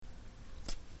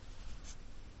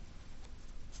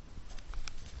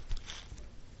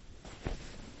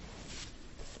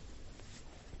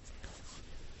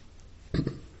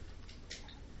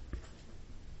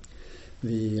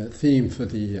The theme for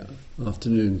the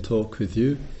afternoon talk with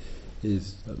you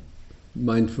is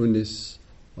Mindfulness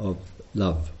of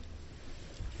Love.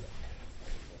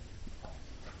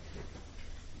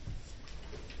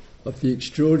 Of the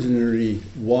extraordinary,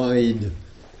 wide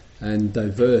and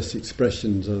diverse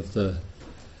expressions of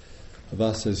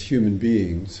us as human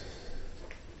beings,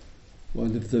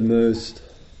 one of the most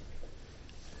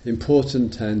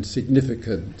important and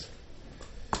significant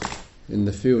in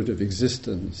the field of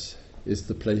existence is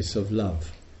the place of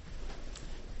love.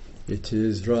 It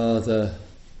is rather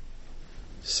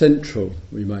central,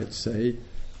 we might say,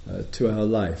 to our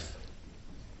life.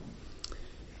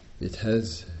 It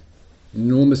has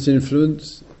enormous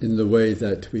influence in the way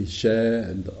that we share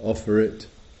and offer it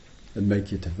and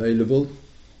make it available.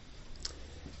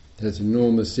 It has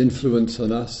enormous influence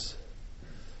on us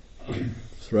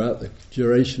throughout the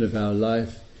duration of our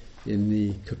life in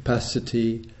the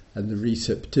capacity and the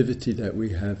receptivity that we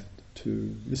have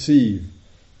to receive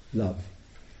love.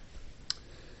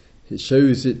 It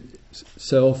shows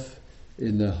itself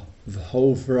in a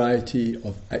whole variety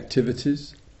of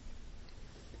activities.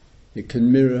 It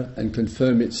can mirror and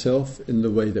confirm itself in the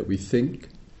way that we think,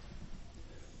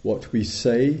 what we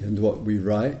say and what we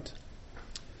write,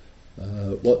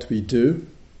 what we do,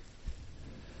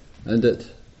 and at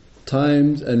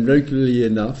times and regularly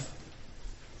enough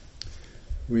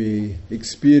we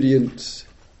experience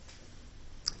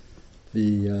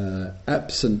the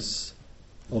absence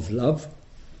of love,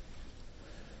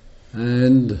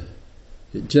 and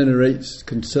it generates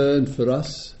concern for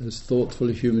us as thoughtful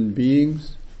human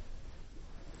beings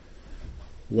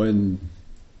when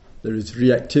there is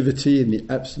reactivity in the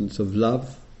absence of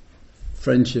love,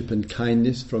 friendship and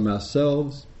kindness from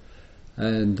ourselves,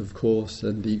 and of course,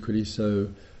 and equally so,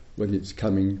 when it's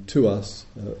coming to us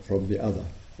from the other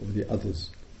or the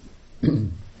others.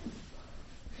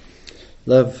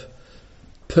 Love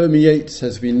permeates,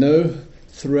 as we know,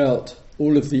 throughout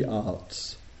all of the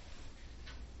arts.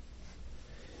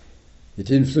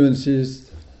 It influences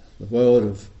the world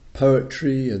of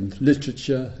poetry and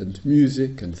literature and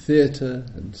music and theatre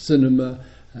and cinema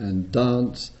and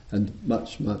dance and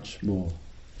much, much more.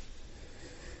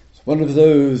 It's one of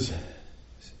those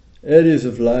areas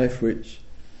of life which,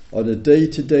 on a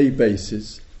day-to-day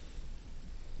basis,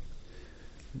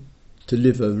 to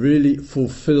live a really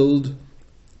fulfilled,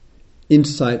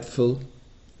 insightful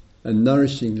and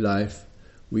nourishing life,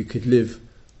 we could live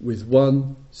with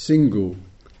one single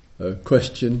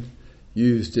question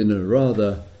used in a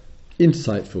rather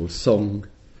insightful song,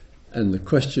 and the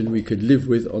question we could live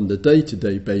with on the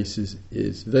day-to-day basis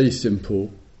is very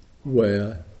simple: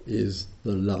 where is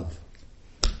the love?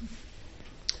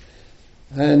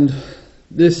 And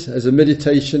this, as a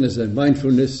meditation, as a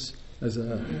mindfulness, as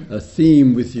a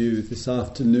theme with you this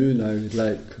afternoon, I would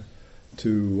like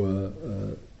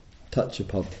to touch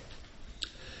upon.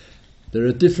 There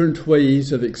are different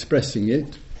ways of expressing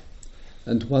it,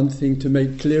 and one thing to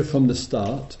make clear from the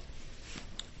start: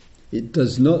 it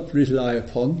does not rely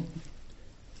upon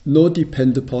nor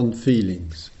depend upon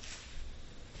feelings.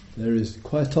 There is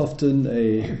quite often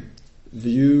a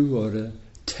view or a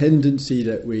tendency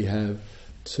that we have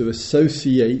to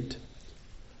associate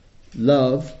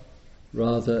love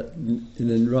in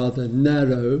a rather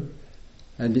narrow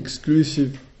and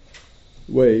exclusive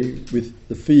way with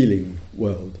the feeling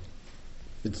world.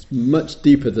 It's much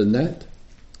deeper than that.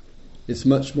 It's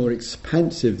much more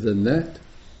expansive than that.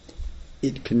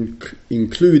 It can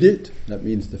include it, that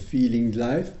means the feeling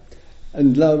life,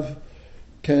 and love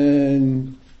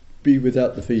can be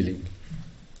without the feeling.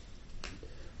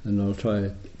 And I'll try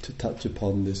to touch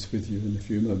upon this with you in a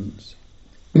few moments.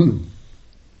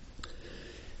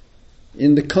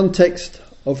 In the context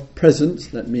of presence,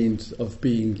 that means of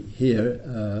being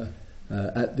here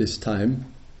at this time,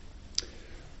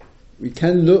 we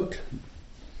can look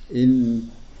in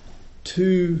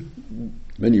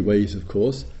many ways, of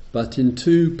course, but in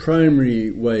two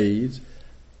primary ways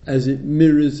as it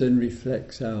mirrors and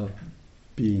reflects our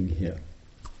being here.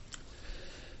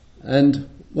 And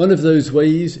one of those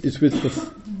ways is with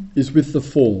the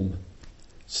form,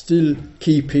 still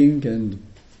keeping and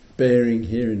bearing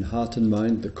here in heart and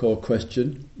mind the core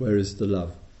question: where is the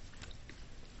love?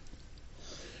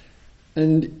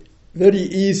 And very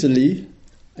easily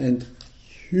and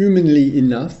humanly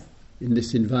enough in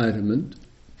this environment,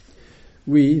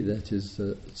 we, that is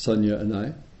Sonia and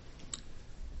I,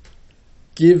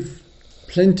 give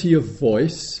plenty of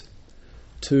voice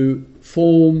to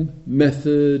form,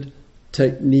 method,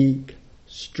 technique,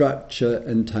 structure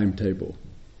and timetable.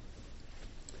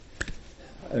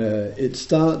 It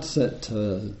starts at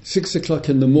 6 o'clock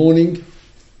in the morning.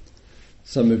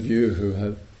 Some of you who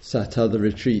have sat other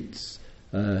retreats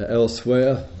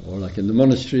elsewhere, or like in the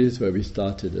monasteries where we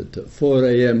started at 4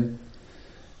 a.m.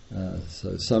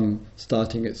 So some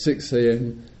starting at 6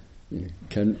 a.m. You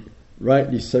can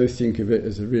rightly so think of it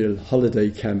as a real holiday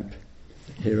camp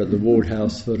here at the Ward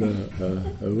House for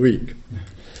a week.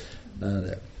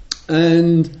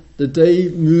 And the day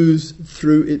moves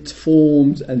through its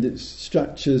forms and its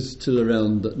structures till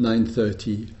around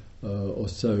 9:30 or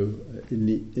so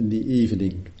in the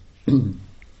evening.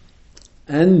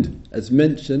 And, as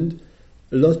mentioned,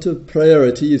 a lot of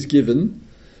priority is given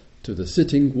to the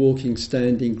sitting, walking,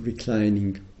 standing,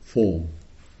 reclining form.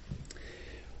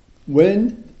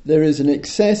 When there is an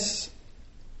excess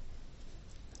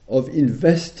of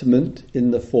investment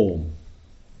in the form,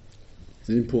 it's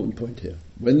an important point here.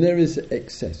 When there is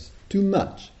excess, too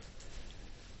much,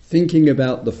 thinking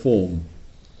about the form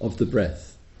of the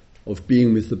breath, of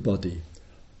being with the body,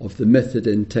 of the method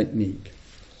and technique,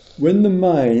 when the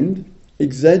mind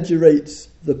exaggerates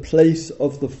the place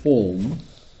of the form,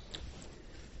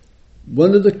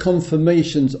 one of the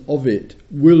confirmations of it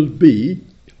will be,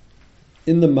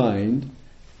 in the mind,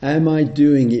 am I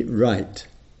doing it right?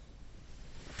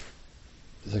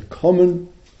 It's a common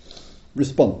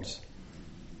response.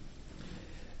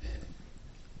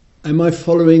 Am I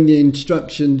following the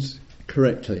instructions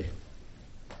correctly?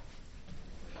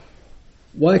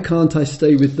 Why can't I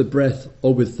stay with the breath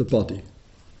or with the body?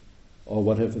 Or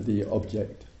whatever the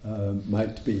object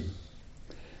might be.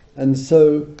 And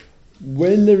so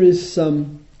when there is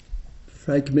some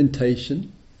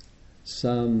fragmentation,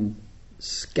 some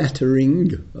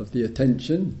scattering of the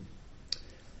attention,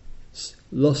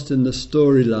 lost in the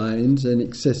storylines and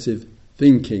excessive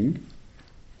thinking,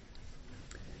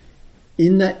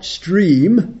 in that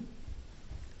stream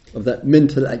of that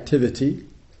mental activity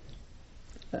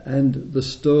and the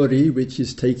story which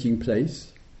is taking place,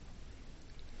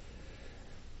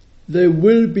 there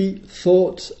will be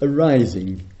thoughts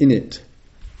arising in it.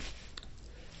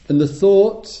 And the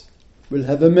thoughts will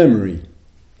have a memory.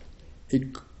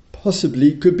 It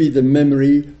possibly could be the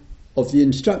memory of the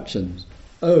instructions.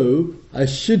 Oh, I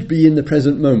should be in the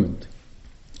present moment.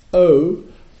 Oh,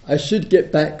 I should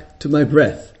get back to my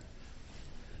breath.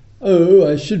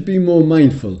 Oh, I should be more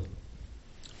mindful.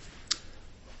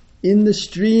 In the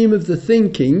stream of the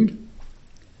thinking,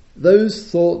 those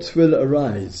thoughts will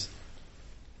arise.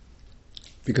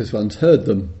 Because one's heard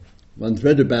them, one's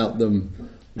read about them,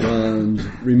 one's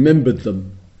remembered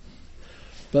them.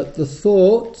 But the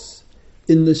thoughts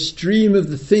in the stream of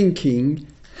the thinking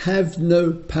have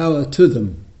no power to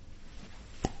them.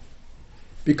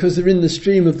 Because they're in the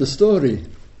stream of the story.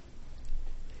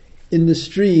 In the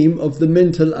stream of the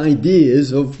mental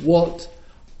ideas of what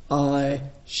I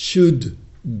should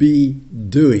be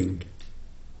doing.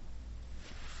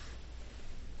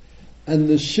 And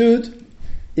the should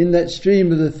in that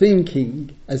stream of the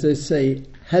thinking, as I say,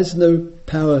 has no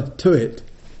power to it.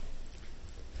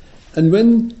 And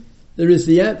when there is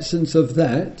the absence of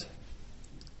that,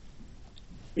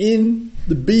 in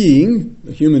the being,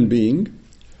 the human being,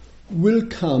 will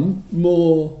come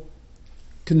more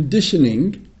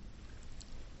conditioning,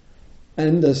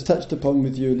 and as touched upon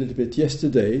with you a little bit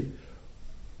yesterday,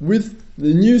 with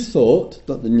the new thought,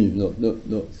 not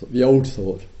the old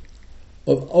thought,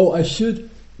 of, oh, I should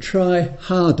try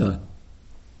harder.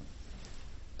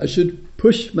 I should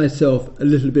push myself a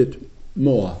little bit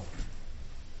more.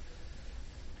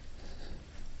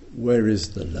 Where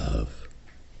is the love?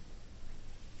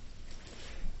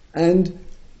 And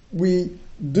we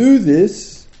do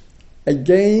this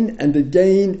again and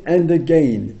again and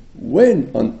again. When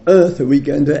on earth are we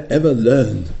going to ever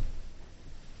learn?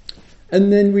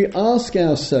 And then we ask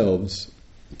ourselves,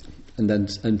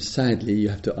 and sadly you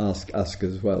have to ask us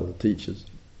as well, the teachers.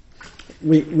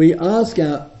 We ask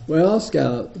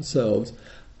ourselves,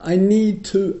 I need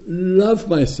to love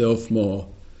myself more.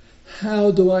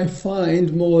 How do I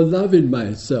find more love in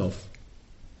myself?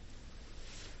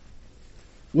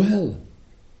 Well,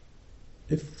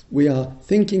 if we are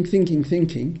thinking,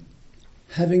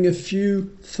 having a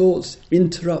few thoughts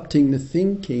interrupting the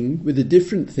thinking with a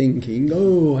different thinking,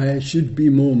 oh, I should be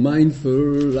more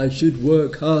mindful, I should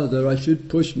work harder, I should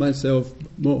push myself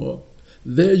more.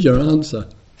 There's your answer.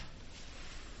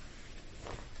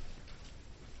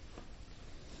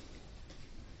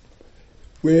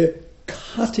 We're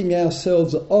cutting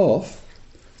ourselves off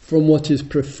from what is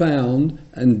profound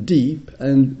and deep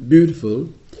and beautiful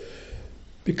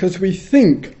because we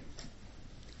think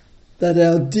that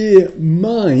our dear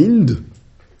mind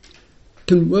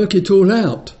can work it all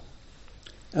out.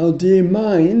 Our dear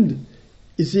mind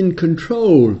is in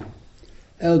control.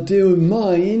 Our dear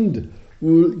mind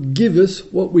will give us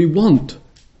what we want.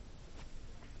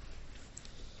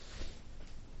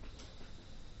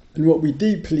 And what we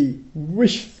deeply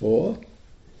wish for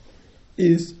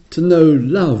is to know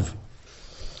love.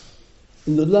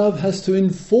 And the love has to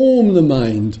inform the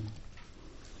mind.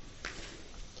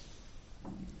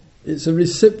 It's a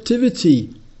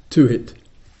receptivity to it.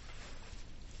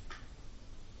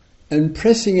 And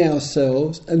pressing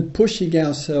ourselves and pushing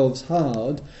ourselves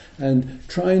hard and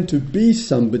trying to be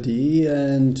somebody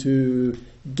and to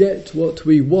get what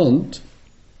we want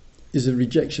is a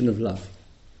rejection of love.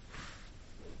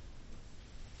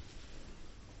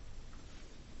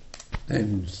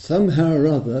 And somehow or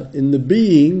other, in the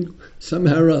being,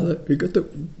 somehow or other, we've got to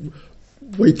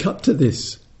wake up to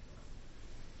this.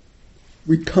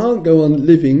 We can't go on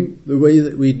living the way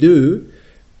that we do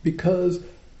because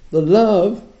the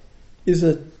loss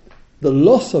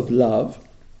of love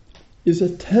is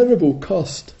a terrible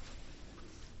cost.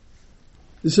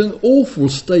 It's an awful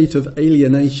state of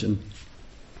alienation.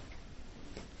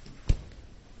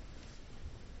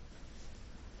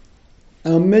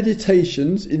 Our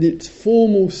meditations, in its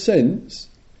formal sense,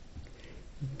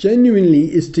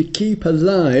 genuinely is to keep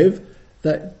alive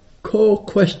that core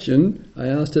question I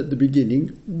asked at the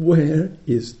beginning: where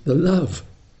is the love?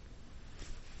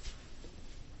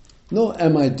 Not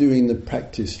am I doing the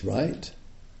practice right?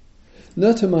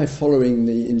 Not am I following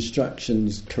the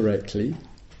instructions correctly?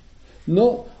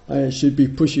 Not I should be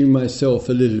pushing myself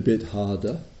a little bit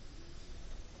harder.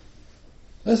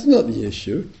 That's not the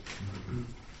issue.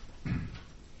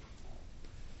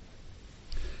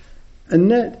 And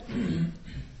that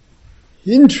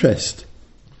interest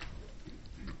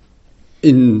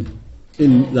in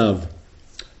love,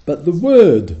 but the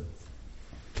word,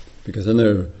 because I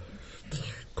know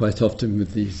quite often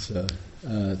with these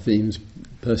themes,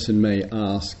 a person may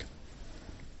ask,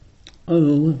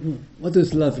 "Oh, what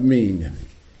does love mean?"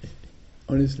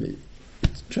 Honestly,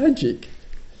 it's tragic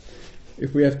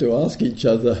if we have to ask each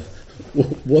other,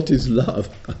 "What is love?"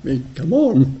 I mean, come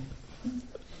on.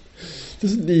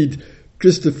 Doesn't need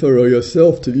Christopher or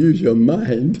yourself to use your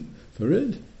mind for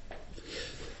it.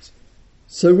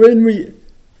 So when we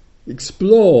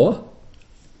explore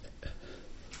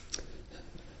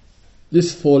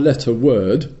this four-letter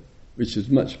word, which is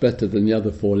much better than the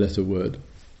other four-letter word,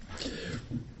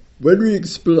 when we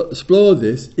explore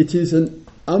this, it is an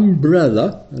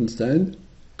umbrella, understand,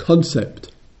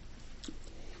 concept.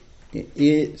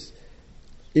 It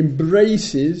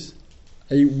embraces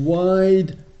a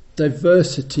wide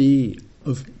diversity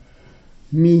of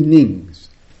meanings.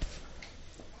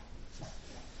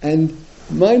 And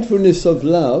mindfulness of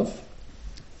love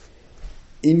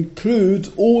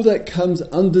includes all that comes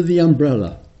under the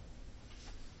umbrella.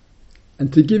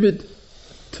 And to give it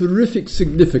terrific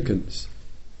significance,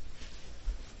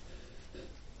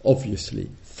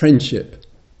 obviously, friendship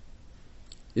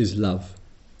is love.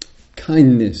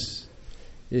 Kindness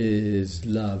is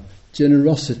love.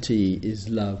 Generosity is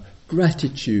love.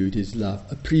 Gratitude is love.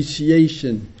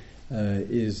 Appreciation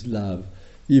is love.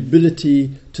 The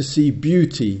ability to see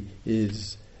beauty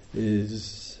is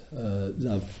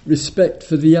love. Respect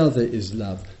for the other is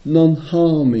love.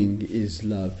 Non-harming is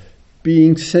love.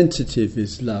 Being sensitive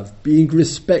is love. Being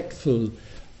respectful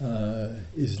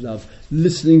is love.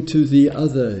 Listening to the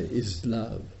other is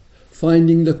love.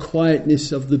 Finding the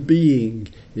quietness of the being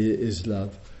is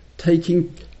love.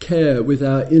 Taking care with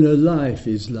our inner life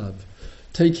is love.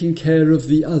 Taking care of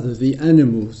the other, the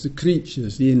animals, the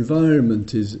creatures, the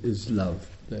environment is love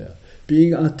there.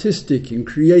 Being artistic and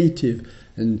creative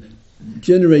and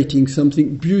generating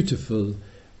something beautiful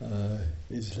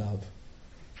is love.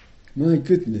 My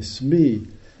goodness me,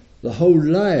 the whole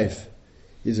life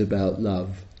is about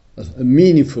love. A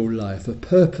meaningful life, a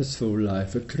purposeful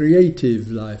life, a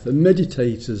creative life, a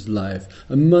meditator's life,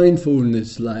 a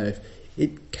mindfulness life.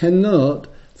 It cannot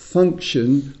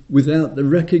function without the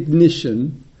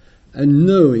recognition and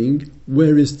knowing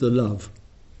where is the love.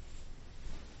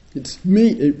 It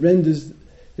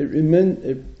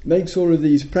makes all of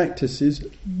these practices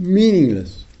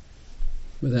meaningless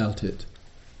without it.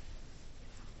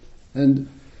 And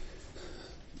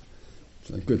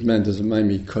a good man doesn't mind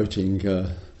me quoting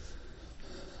the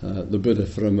Buddha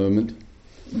for a moment.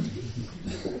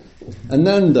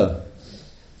 Ananda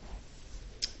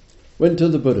went to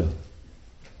the Buddha.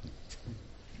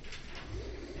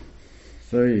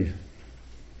 Very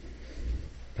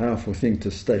powerful thing to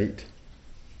state.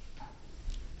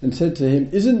 And said to him,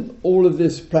 isn't all of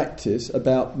this practice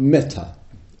about metta?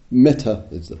 Metta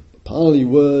is the Pali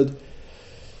word,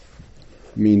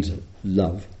 means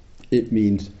love. It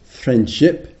means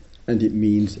friendship, and it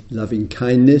means loving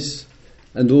kindness,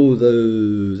 and all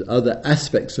those other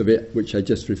aspects of it which I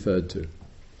just referred to.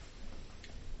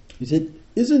 He said,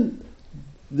 isn't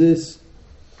this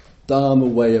Dharma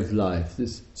way of life,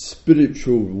 this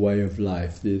spiritual way of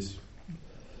life, this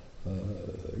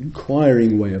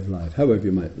inquiring way of life, however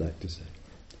you might like to say,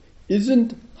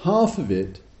 isn't half of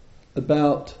it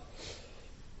about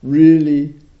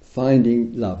really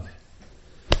finding love?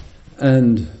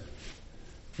 And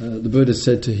the Buddha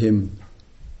said to him,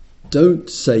 "Don't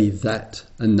say that,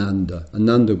 Ananda."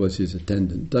 Ananda was his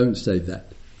attendant. "Don't say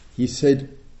that." He said,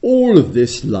 all of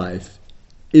this life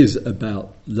is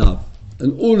about love,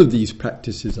 and all of these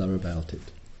practices are about it.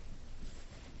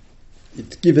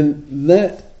 It's given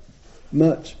that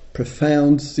much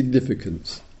profound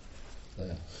significance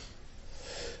there.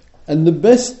 And the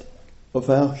best of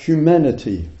our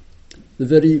humanity, the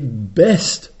very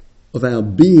best of our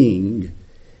being,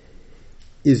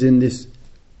 is in this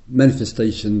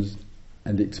manifestations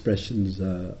and expressions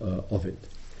of it.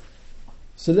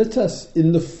 So let us,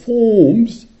 in the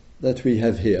forms that we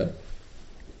have here,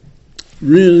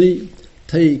 really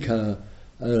take a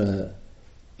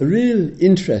real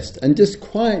interest and just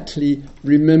quietly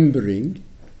remembering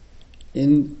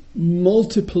in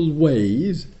multiple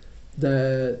ways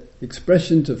the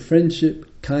expressions of friendship,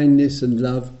 kindness and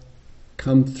love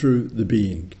come through the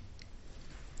being.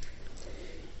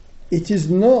 It is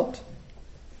not,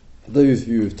 those of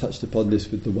you who have touched upon this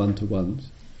with the one-to-ones,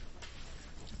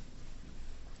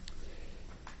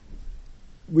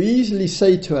 we easily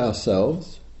say to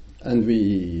ourselves, and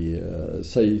we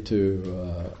say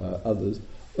to others,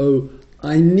 "Oh,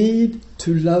 I need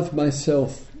to love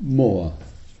myself more."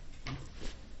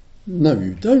 No,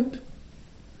 you don't.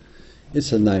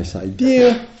 It's a nice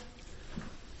idea,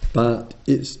 but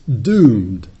it's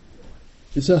doomed.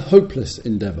 It's a hopeless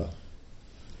endeavour.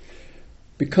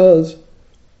 Because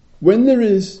when there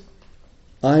is,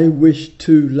 "I wish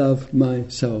to love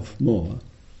myself more,"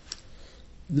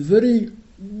 the very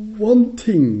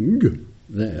wanting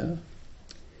there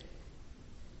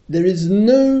is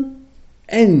no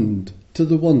end to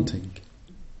the wanting.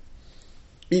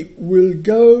 It will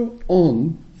go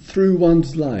on through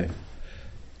one's life,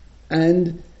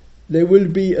 and there will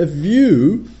be a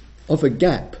view of a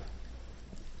gap.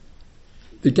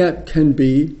 The gap can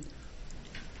be,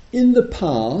 in the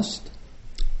past,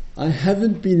 I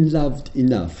haven't been loved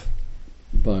enough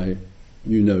by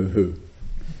you know who.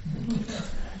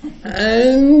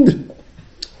 And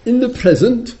in the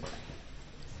present,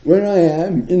 where I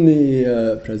am in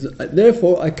the present,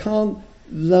 therefore I can't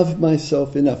love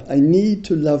myself enough. I need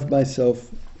to love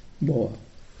myself more.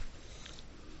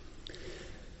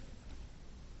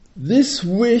 This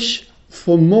wish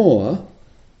for more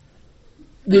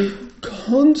will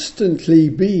constantly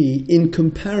be in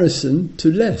comparison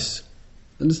to less.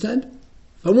 Understand?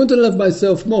 If I want to love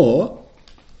myself more,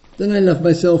 then I love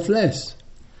myself less.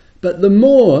 But the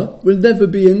more will never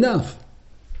be enough.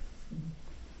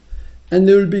 And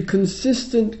there will be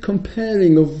consistent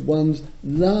comparing of one's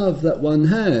love that one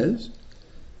has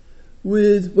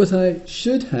with what I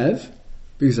should have,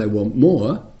 because I want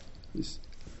more.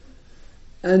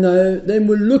 And I then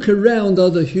will look around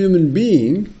other human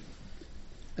beings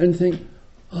and think,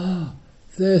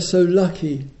 they're so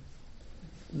lucky.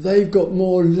 They've got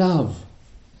more love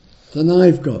than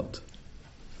I've got.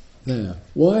 There.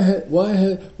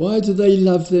 Why do they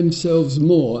love themselves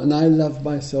more and I love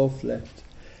myself less?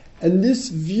 And this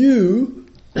view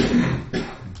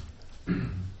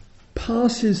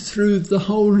passes through the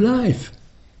whole life.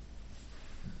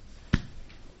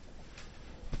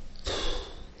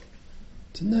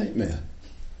 It's a nightmare.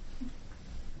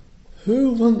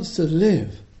 Who wants to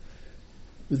live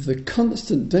with the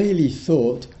constant daily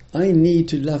thought, I need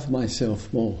to love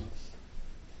myself more?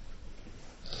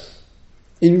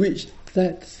 In which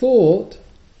that thought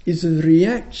is a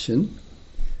reaction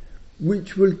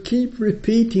which will keep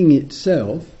repeating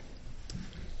itself.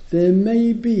 There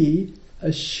may be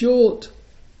a short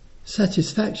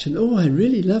satisfaction. Oh, I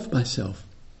really love myself.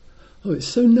 Oh, it's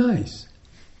so nice.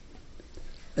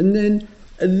 And then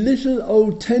a little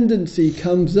old tendency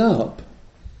comes up,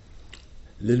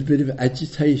 a little bit of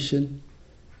agitation,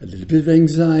 a little bit of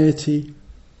anxiety,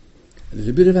 a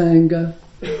little bit of anger,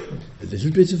 a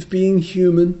little bit of being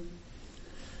human.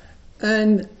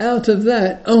 And out of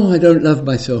that, I don't love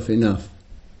myself enough.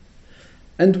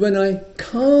 And when I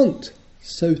can't,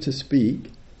 so to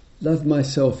speak, love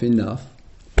myself enough,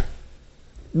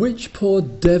 which poor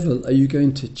devil are you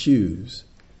going to choose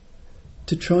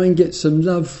to try and get some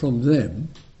love from them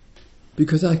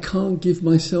because I can't give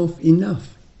myself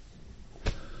enough?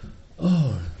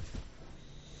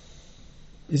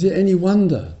 Is it any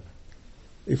wonder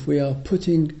if we are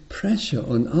putting pressure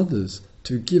on others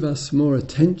to give us more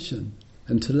attention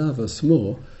and to love us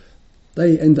more,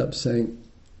 they end up saying,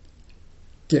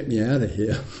 get me out of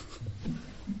here.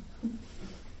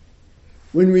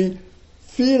 when we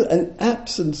feel an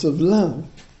absence of love,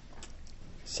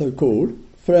 so-called,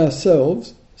 for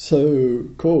ourselves,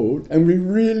 so-called, and we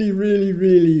really, really,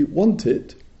 really want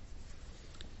it,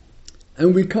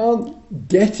 and we can't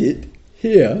get it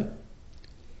here,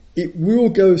 it will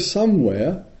go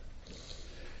somewhere,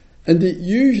 and it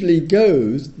usually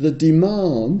goes, the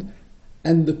demand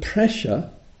and the pressure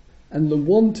and the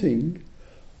wanting,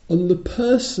 on the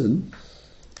person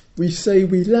we say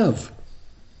we love.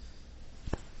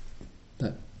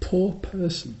 That poor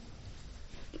person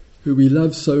who we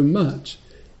love so much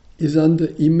is under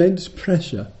immense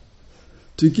pressure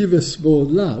to give us more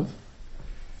love.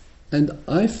 And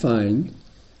I find,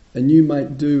 and you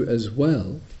might do as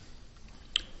well,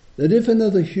 that if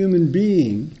another human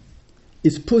being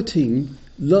is putting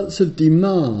lots of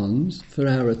demands for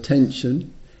our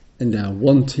attention and our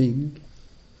wanting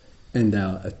and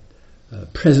our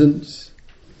presence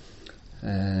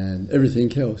and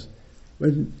everything else,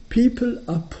 when people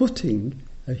are putting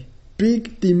a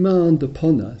big demand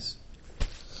upon us,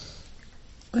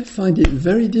 I find it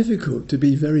very difficult to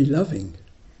be very loving.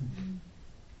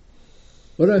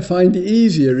 What I find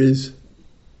easier is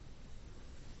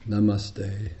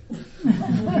namaste,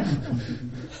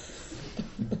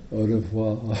 au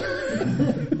revoir,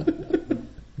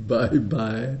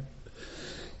 bye-bye,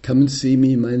 come and see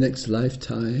me in my next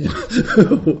lifetime,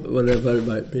 whatever it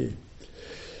might be.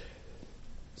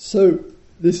 So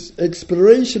this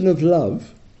exploration of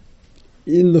love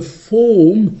in the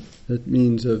form, that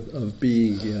means of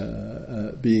being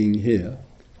here,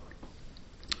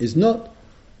 is not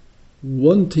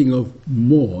wanting of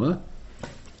more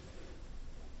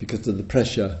because of the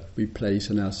pressure we place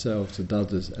on ourselves and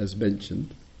others, as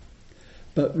mentioned,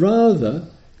 but rather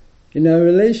in our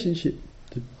relationship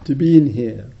to being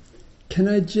here, can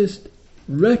I just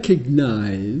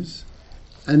recognize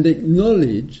and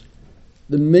acknowledge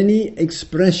the many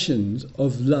expressions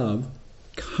of love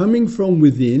coming from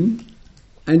within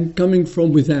and coming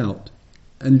from without,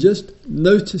 and just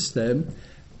notice them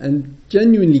and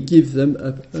genuinely give them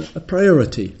a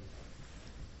priority.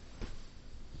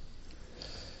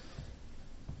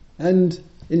 And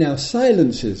in our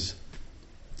silences,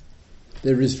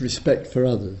 there is respect for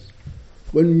others.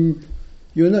 When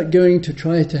you're not going to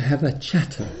try to have a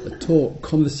chatter, a talk,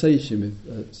 conversation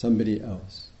with somebody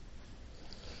else.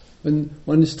 When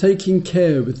one is taking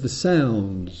care with the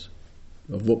sounds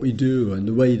of what we do and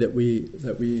the way that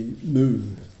we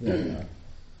move.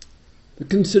 The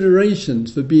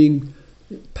considerations for being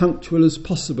punctual as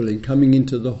possible in coming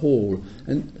into the hall,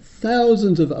 and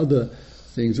thousands of other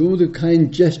things, all the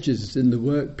kind gestures in the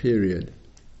work period,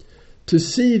 to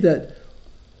see that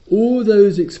all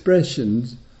those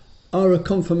expressions are a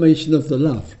confirmation of the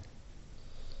love.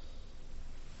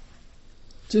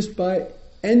 Just by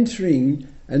entering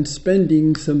and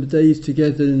spending some days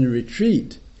together in a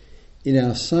retreat, in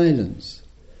our silence,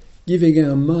 giving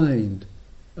our mind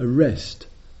a rest,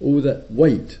 all that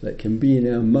weight that can be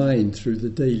in our mind through the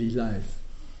daily life,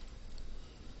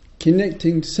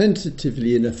 connecting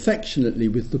sensitively and affectionately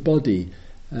with the body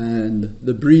and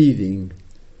the breathing,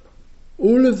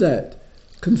 all of that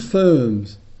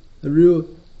confirms a real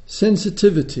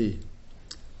sensitivity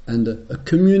and a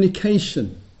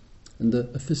communication and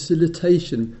a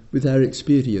facilitation with our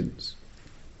experience.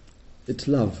 It's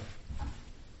love.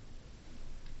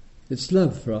 It's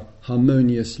love for a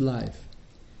harmonious life.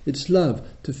 It's love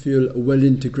to feel a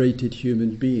well-integrated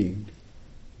human being.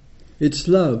 It's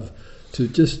love to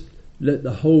just let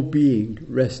the whole being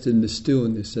rest in the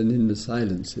stillness and in the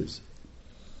silences.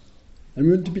 And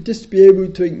we want to just be able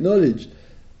to acknowledge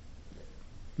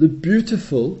the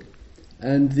beautiful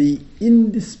and the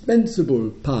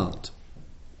indispensable part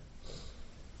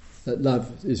that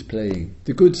love is playing.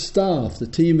 The good staff, the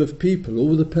team of people,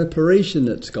 all the preparation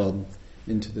that's gone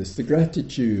into this, the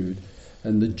gratitude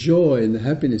and the joy and the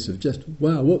happiness of just,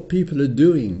 wow, what people are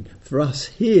doing for us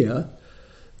here,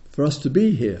 for us to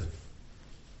be here.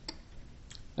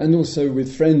 And also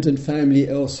with friends and family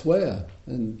elsewhere,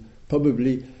 and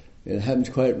probably it happens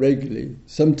quite regularly.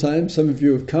 Sometimes some of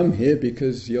you have come here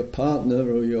because your partner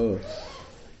or your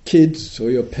kids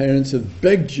or your parents have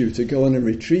begged you to go on a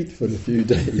retreat for a few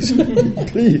days.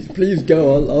 please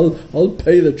go. I'll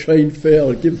pay the train fare.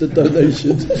 I'll give the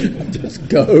donations. Just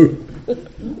go.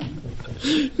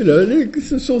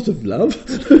 It's a sort of love.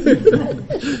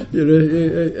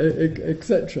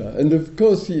 Etc. And of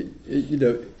course,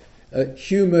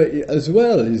 humour as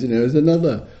well is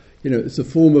another. It's a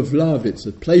form of love. It's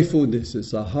a playfulness.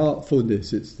 It's a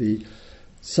heartfulness. It's the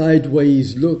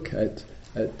sideways look at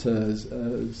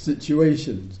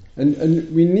situations,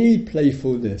 and we need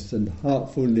playfulness and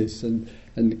heartfulness and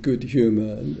and good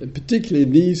humour, and particularly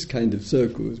in these kind of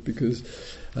circles, because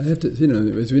I have to,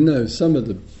 as we know, some of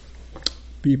the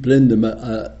people in them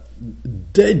are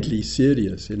deadly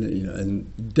serious,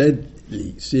 and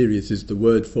deadly serious is the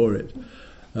word for it.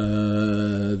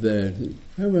 There.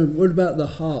 What about the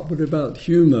heart? What about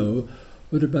humour?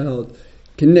 What about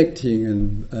connecting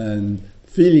and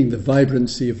feeling the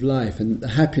vibrancy of life and the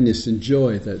happiness and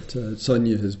joy that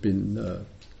Sonia has been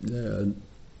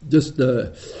just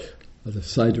a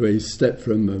sideways step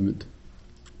for a moment.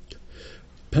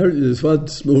 Apparently, there's one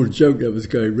small joke that was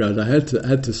going round. I had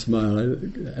to smile.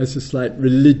 It has a slight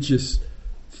religious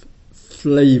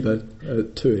flavour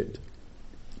to it.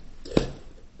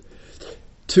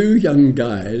 Two young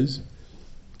guys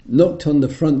knocked on the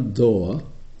front door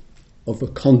of a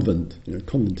convent.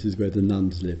 Convent is where the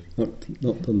nuns live.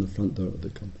 Knocked on the front door of the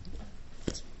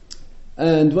convent.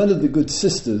 And one of the good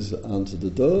sisters answered the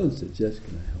door and said, "Yes,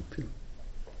 can I help you?"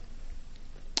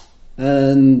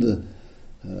 And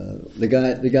the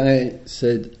guy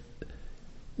said,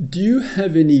 "Do you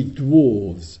have any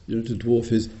dwarves?" To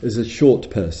dwarf is a short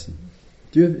person.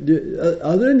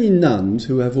 Are there any nuns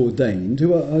who have ordained,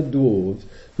 who are dwarves,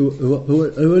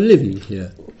 who are living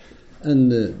here?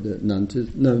 And the nun says,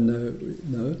 no.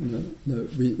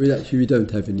 We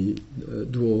don't have any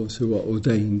dwarves who are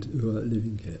ordained, who are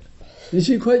living here. And is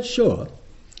she quite sure?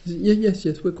 He said,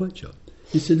 yes, we're quite sure.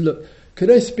 He said, "Look, could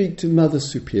I speak to Mother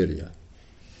Superior?"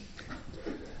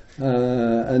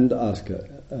 And ask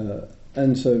her.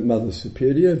 And so Mother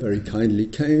Superior very kindly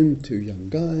came, two young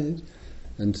guys,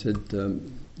 and said,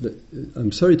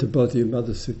 "I'm sorry to bother you,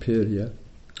 Mother Superior,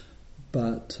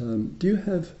 but do you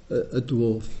have a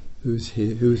dwarf who's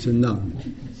here, who's a nun?"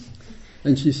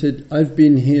 And she said, "I've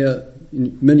been here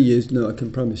many years." "No, I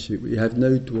can promise you, we have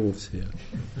no dwarves here."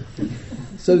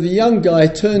 So the young guy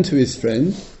turned to his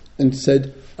friend and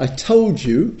said, "I told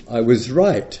you I was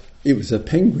right. It was a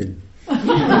penguin." I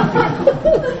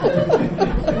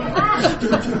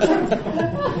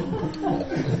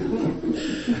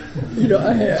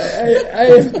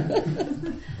have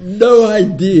no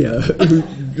idea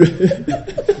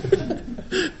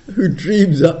who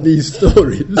dreams up these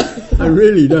stories. I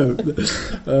really don't.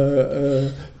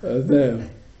 There,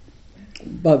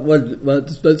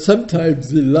 but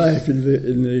sometimes in life, in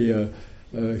the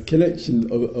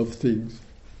connection of things.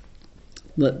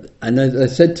 And I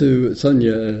said to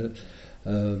Sonia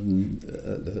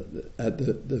at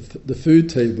the food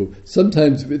table,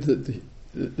 sometimes with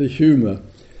the humour,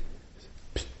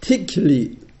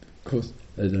 particularly, of course,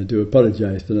 and I do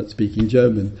apologise for not speaking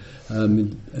German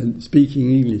and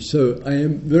speaking English, so I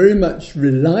am very much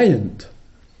reliant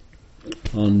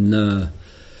on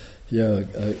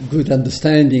good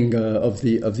understanding of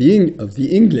the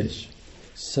English.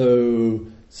 So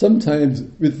sometimes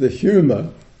with the humour,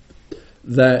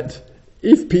 that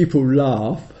if people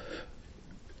laugh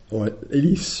or at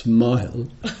least smile,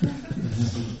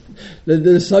 then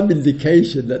there's some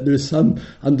indication that there's some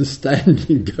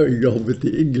understanding going on with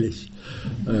the English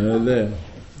there.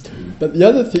 But the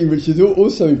other thing which is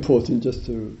also important, just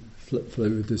to flow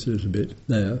with this a little bit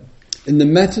there, in the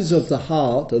matters of the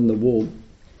heart and the warmth,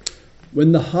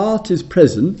 when the heart is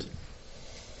present,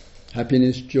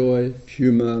 happiness, joy,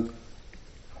 humour,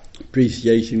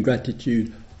 appreciation,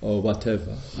 gratitude, or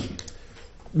whatever,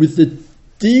 with the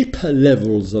deeper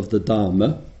levels of the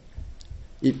Dharma,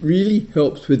 it really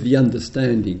helps with the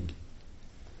understanding.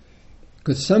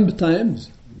 Because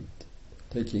sometimes,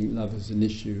 taking love as an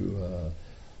issue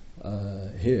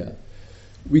here,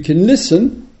 we can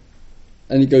listen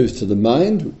and it goes to the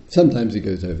mind. Sometimes it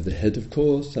goes over the head, of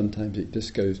course. Sometimes it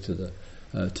just goes to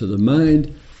the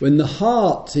mind. When the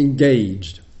heart's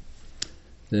engaged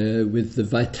with the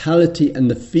vitality and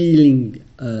the feeling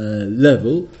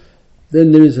level,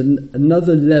 then there is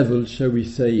another level, shall we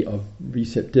say, of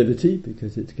receptivity,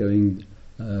 because it's going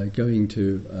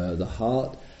to the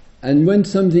heart. And when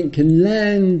something can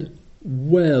land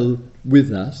well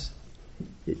with us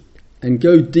and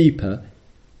go deeper,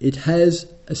 it has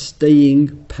a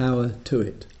staying power to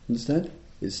it. Understand?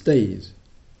 It stays.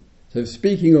 So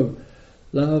speaking of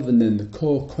love, and then the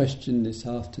core question this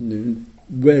afternoon,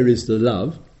 where is the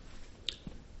love?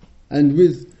 And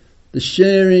with the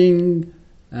sharing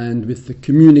and with the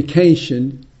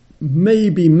communication,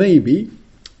 maybe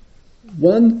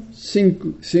one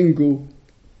single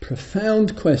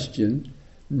profound question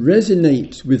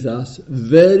resonates with us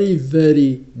very,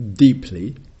 very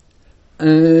deeply,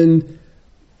 and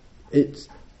it's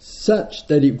such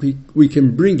that we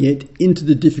can bring it into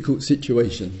the difficult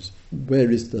situations.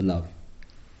 Where is the love?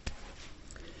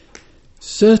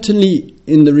 Certainly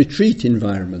in the retreat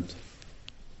environment,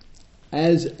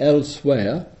 as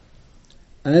elsewhere,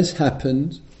 as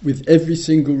happens with every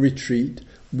single retreat,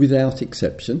 without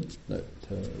exception, that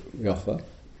we offer,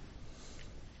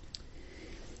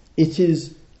 it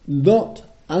is not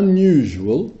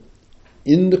unusual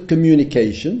in the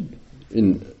communication,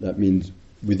 that means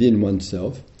within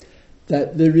oneself,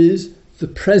 that there is the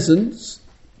presence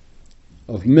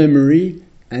of memory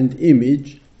and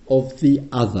image of the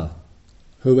other,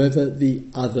 whoever the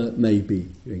other may be.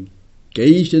 You're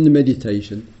engaged in the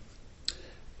meditation,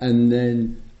 and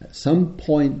then at some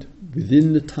point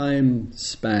within the time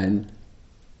span,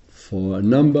 for a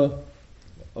number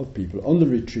of people on the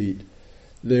retreat,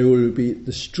 there will be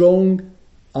the strong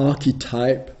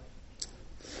archetype,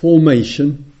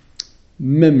 formation,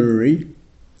 memory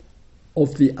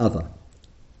of the other,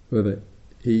 whoever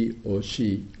he or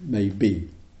she may be.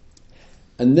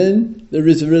 And then there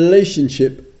is a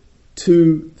relationship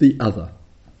to the other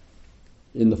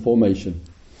in the formation.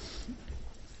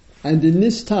 And in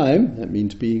this time, that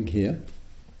means being here,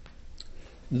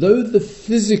 though the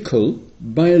physical,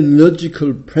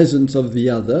 biological presence of the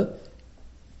other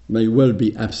may well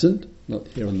be absent, not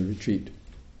here on the retreat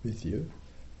with you,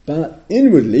 but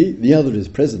inwardly the other is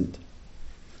present.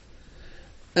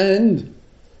 And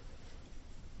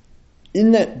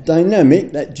in that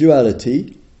dynamic, that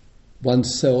duality,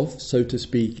 oneself, so to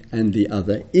speak, and the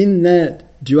other, in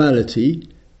that duality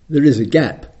there is a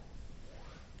gap.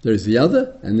 There is the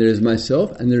other, and there is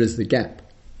myself, and there is the gap.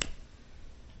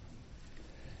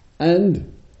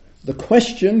 And the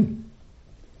question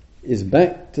is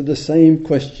back to the same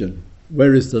question: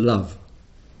 where is the love?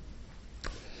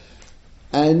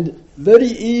 And very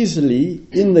easily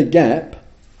in the gap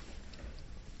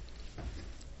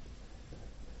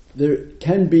there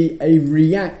can be a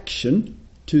reaction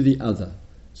to the other.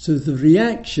 So the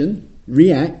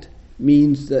react,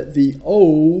 means that the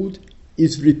old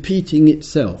is repeating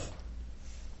itself.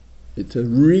 It's a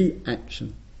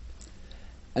reaction.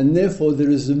 And therefore there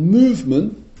is a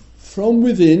movement from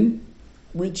within,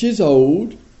 which is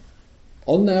old,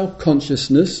 on our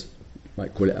consciousness,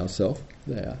 might call it ourself,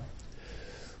 there,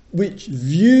 which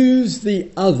views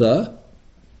the other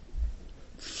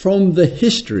from the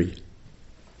history,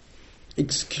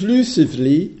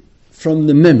 exclusively from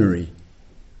the memory.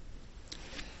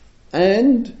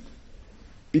 And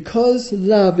because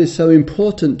love is so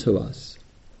important to us,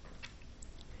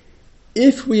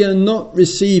 if we are not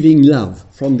receiving love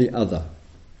from the other,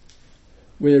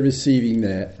 we're receiving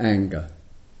their anger,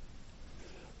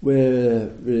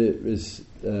 we're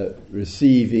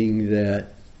receiving their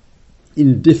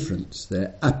indifference,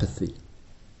 their apathy,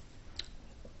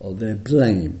 or their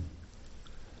blame,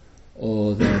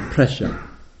 or their pressure.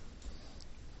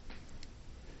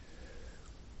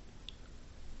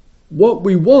 What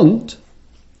we want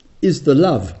is the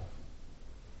love.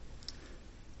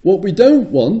 What we don't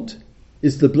want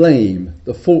is the blame,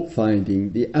 the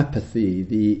fault-finding, the apathy,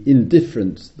 the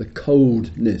indifference, the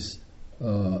coldness,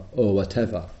 or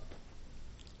whatever.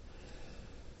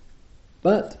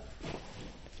 But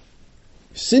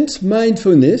since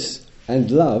mindfulness and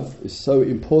love is so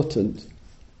important,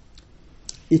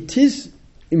 it is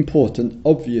important,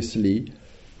 obviously,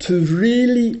 to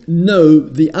really know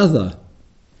the other.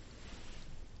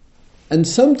 And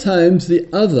sometimes the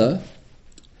other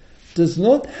does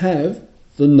not have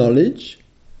the knowledge,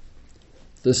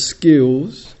 the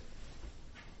skills,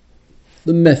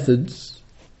 the methods,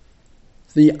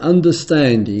 the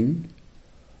understanding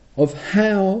of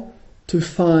how to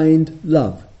find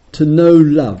love, to know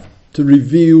love, to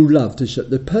reveal love, to show.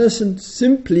 The person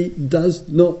simply does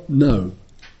not know.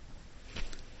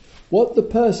 What the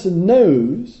person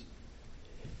knows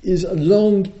is a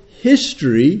long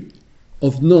history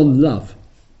of non-love,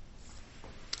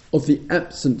 of the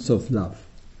absence of love.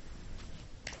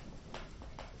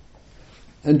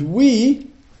 And we,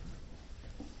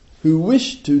 who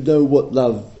wish to know what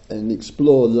love and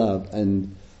explore love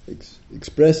and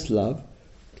express love,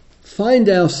 find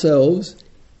ourselves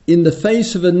in the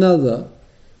face of another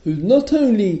who not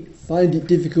only find it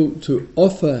difficult to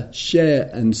offer, share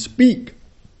and speak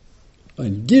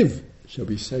and give, shall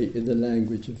we say, in the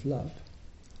language of love,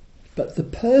 but the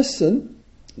person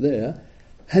there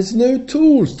has no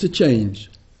tools to change.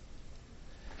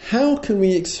 How can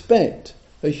we expect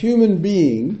a human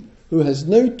being who has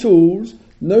no tools,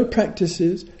 no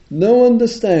practices, no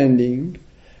understanding,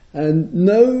 and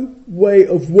no way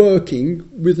of working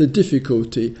with a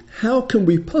difficulty, how can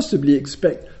we possibly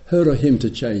expect her or him to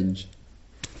change?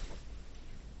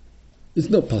 It's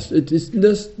not possible. It's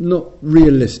just not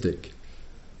realistic.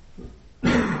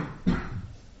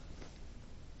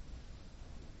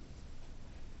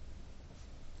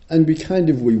 And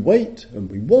we wait,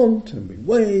 and we want, and we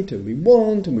wait, and we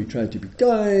want, and we try to be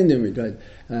kind, and we try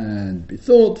and be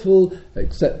thoughtful,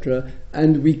 etc.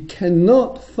 And we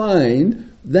cannot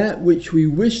find that which we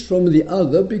wish from the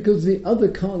other because the other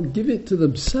can't give it to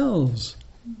themselves.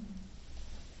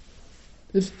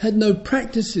 They've had no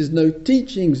practices, no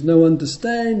teachings, no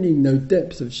understanding, no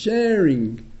depth of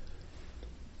sharing.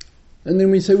 And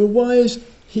then we say, well, why is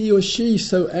he or she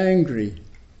so angry?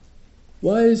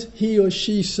 Why is he or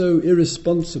she so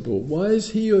irresponsible? Why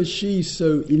is he or she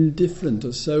so indifferent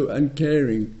or so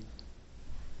uncaring?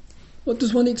 What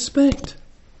does one expect?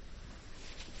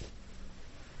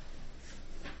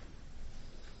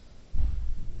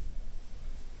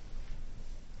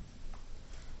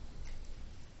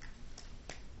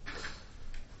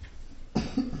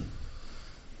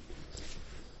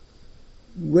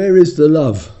 Where is the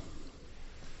love?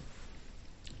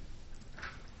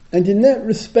 And in that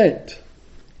respect,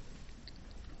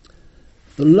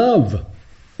 the love,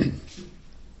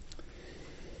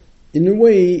 in a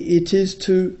way, it is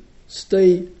to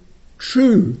stay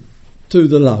true to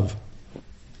the love.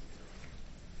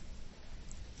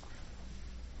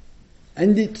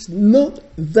 And it's not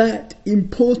that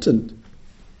important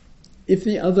if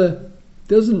the other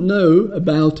doesn't know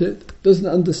about it, doesn't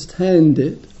understand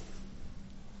it,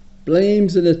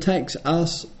 blames and attacks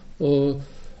us or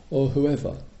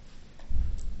whoever.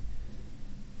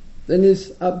 Then it's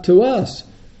up to us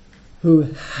who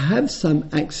have some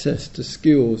access to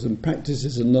skills and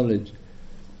practices and knowledge.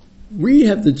 We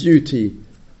have the duty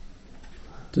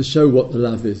to show what the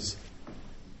love is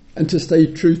and to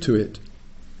stay true to it.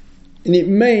 And it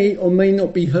may or may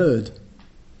not be heard.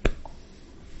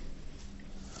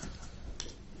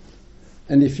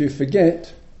 And if you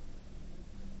forget,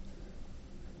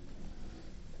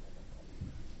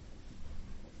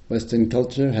 Western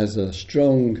culture has a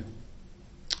strong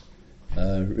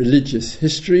religious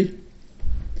history,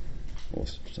 or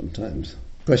sometimes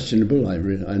questionable,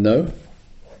 I know.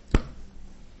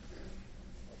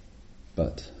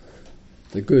 But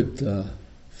the good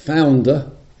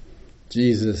founder,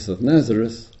 Jesus of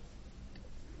Nazareth,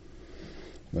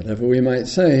 whatever we might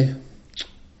say,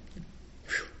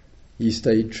 he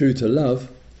stayed true to love.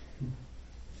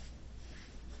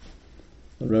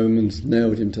 The Romans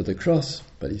nailed him to the cross,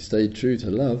 but he stayed true to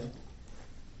love.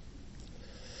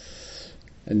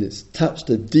 And it's touched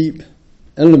a deep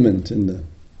element in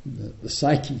the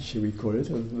psyche, shall we call it,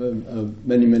 of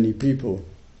many, many people.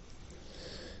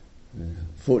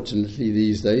 Fortunately,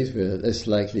 these days we're less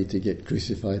likely to get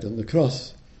crucified on the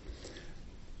cross.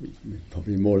 We're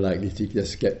probably more likely to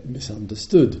just get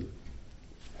misunderstood.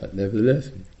 But nevertheless,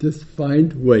 we just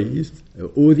find ways,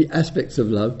 all the aspects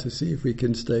of love, to see if we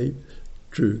can stay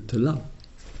true to love.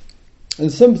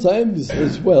 And sometimes,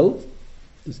 as well,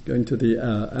 just going to the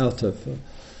outer for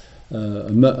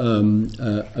a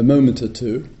moment or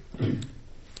two,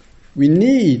 we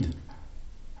need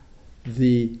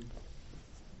the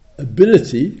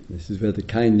ability, this is where the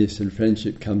kindness and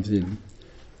friendship comes in,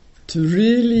 to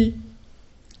really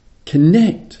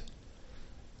connect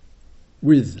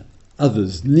with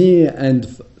others, near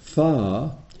and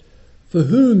far, for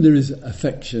whom there is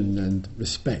affection and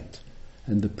respect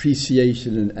and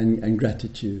appreciation and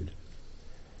gratitude.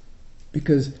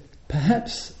 Because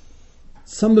perhaps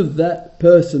some of that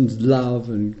person's love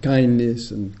and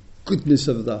kindness and goodness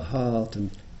of the heart and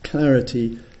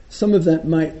clarity, some of that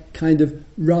might kind of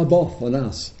rub off on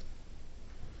us.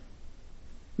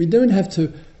 We don't have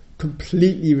to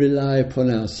completely rely upon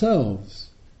ourselves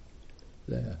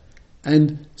there.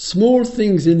 And small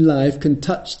things in life can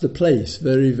touch the place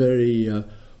very, very,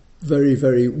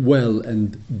 very well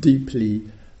and deeply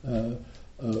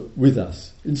with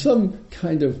us. In some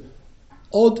kind of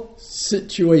odd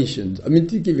situations. I mean,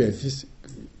 to give you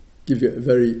a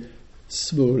very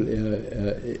small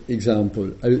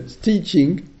example. I was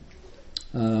teaching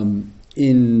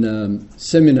in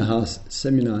seminar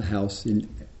house in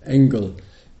Engel.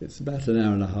 It's about an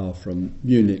hour and a half from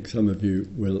Munich. Some of you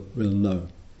will know.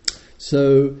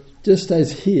 So just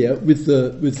as here, there's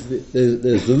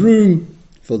the room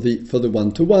for the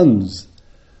one-to-ones.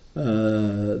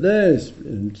 There's,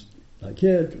 and like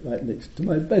here, right next to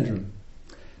my bedroom.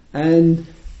 And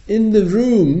in the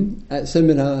room at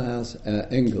Seminar House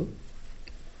Engel,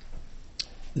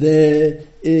 there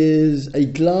is a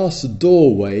glass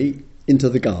doorway into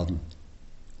the garden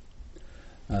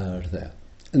there.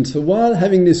 And so while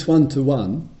having this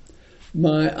one-to-one,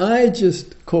 my eye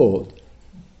just caught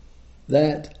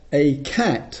that a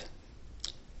cat,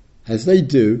 as they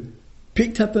do,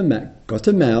 picked up got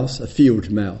a mouse, a field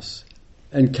mouse,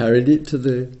 and carried it to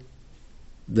the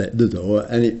door,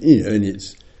 and it, and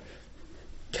it's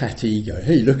catty, go,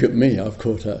 hey, look at me, I've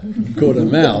caught a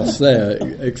mouse there,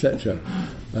 etc.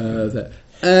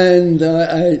 And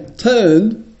I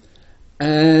turned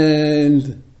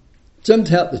and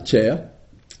jumped out the chair,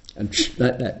 and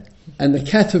like that. And the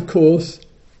cat, of course,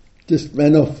 just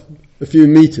ran off a few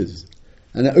metres.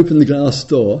 And I opened the glass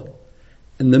door,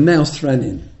 and the mouse ran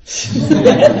in.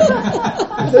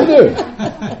 They do.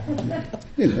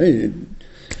 You know,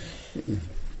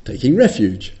 taking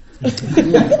refuge.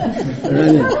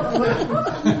 Ran in.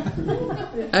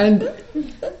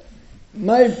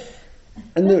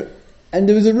 And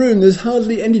there was a room. There's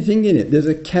hardly anything in it. There's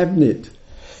a cabinet,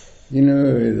 you know,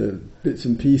 with bits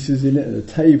and pieces in it, and a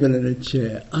table and a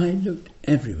chair. I looked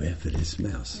everywhere for this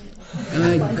mouse.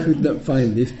 I could not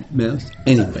find this mouse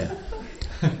anywhere.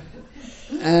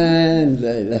 And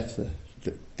I left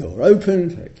the door open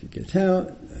so I could get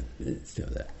out. It's still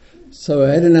there. So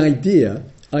I had an idea.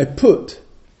 I put,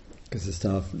 because the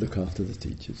staff look after the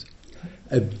teachers,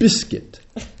 a biscuit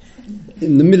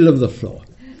in the middle of the floor.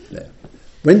 There.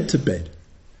 Went to bed,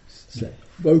 slept,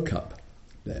 woke up,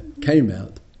 there, came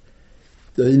out.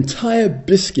 The entire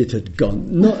biscuit had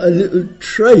gone, not a little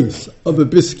trace of a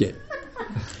biscuit.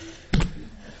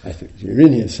 I think you're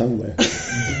in here somewhere.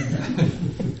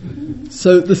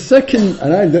 So the second,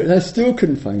 and I looked, I still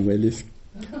couldn't find where this.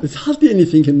 There's hardly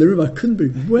anything in the room. I couldn't be.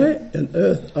 Where on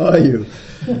earth are you?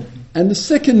 And the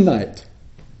second night,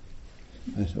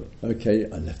 I thought, okay,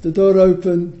 I left the door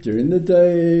open during the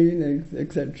day,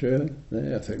 etc.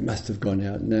 I thought it must have gone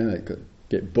out now. I could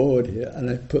get bored here, and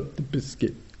I put the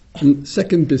biscuit.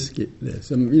 Second biscuit there.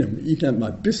 So, you know, eating out my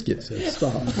biscuits at the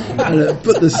start. And I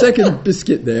put the second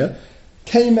biscuit there,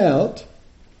 came out,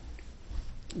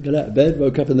 got out of bed,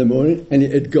 woke up in the morning, and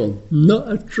it had gone.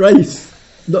 Not a trace,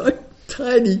 not a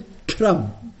tiny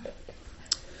crumb.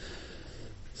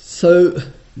 So,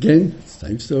 again,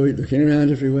 same story, looking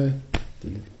around everywhere.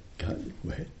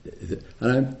 Where is it?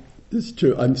 And it's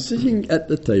true, I'm sitting at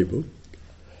the table.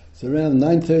 It's around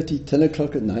 9:30, 10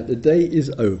 o'clock at night. The day is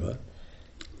over.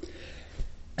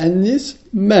 And this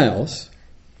mouse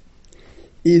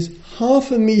is half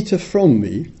a metre from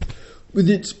me with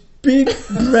its big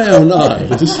brown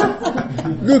eyes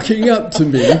looking up to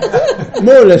me,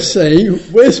 more or less saying,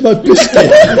 where's my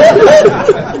biscuit?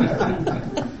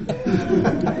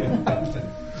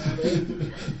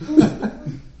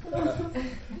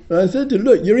 And I said to her,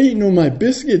 look, you're eating all my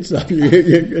biscuits up,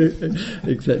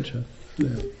 etc.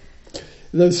 Yeah.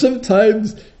 Though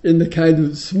sometimes in the kind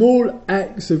of small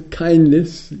acts of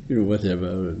kindness, you know,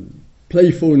 whatever,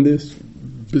 playfulness,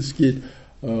 biscuit,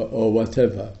 or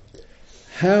whatever,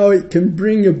 how it can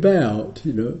bring about,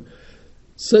 you know,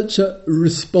 such a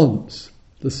response.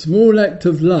 The small act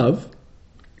of love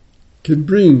can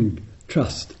bring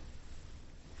trust.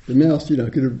 The mouse, you know,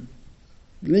 could have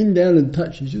leaned down and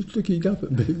touched, he's just looking up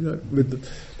at me, you know,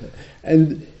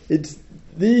 and it's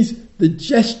the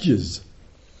gestures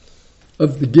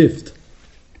of the gift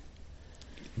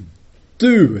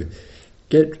do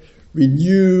get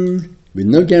renewed with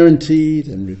no guaranteed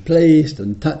and replaced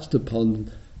and touched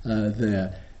upon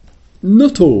there.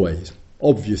 Not always,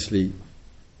 obviously,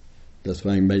 that's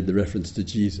why I made the reference to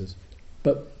Jesus,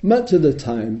 but much of the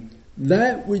time,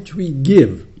 that which we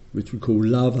give, which we call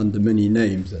love under many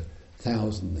names,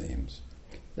 1,000 names,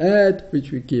 that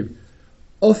which we give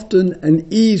often and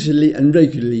easily and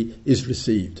regularly is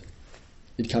received.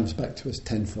 It comes back to us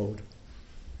tenfold.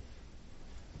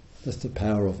 That's the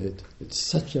power of it. It's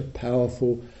such a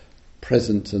powerful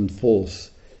presence and force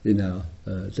in our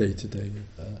day-to-day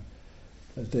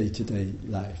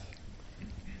life.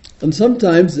 And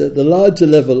sometimes at the larger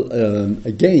level,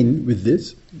 again with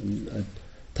this, I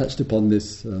touched upon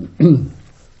this, with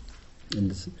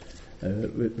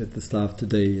the staff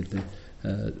today at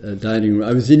the dining room.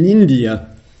 I was in India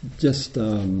just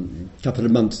a couple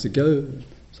of months ago.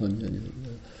 Sonia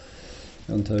and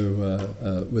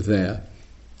Anto were there,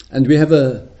 and we have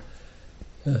a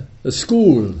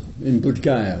school in Bodh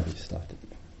Gaya. We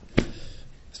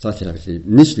started actually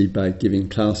initially by giving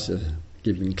classes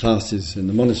in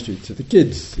the monastery to the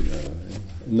kids, you know,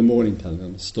 in the morning, telling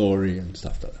them a story and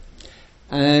stuff like that.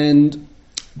 And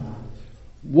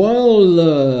while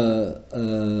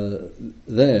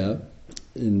there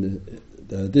in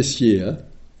this year,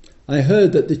 I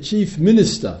heard that the chief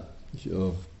minister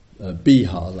of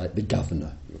Bihar, like the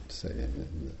governor, you would say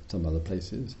in some other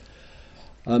places,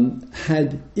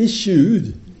 had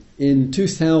issued in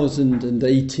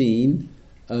 2018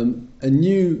 a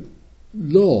new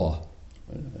law.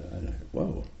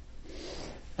 Whoa.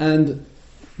 And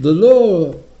the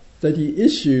law that he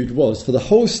issued was, for the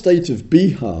whole state of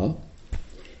Bihar,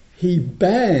 he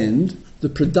banned the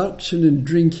production and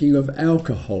drinking of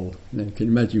alcohol. Now you can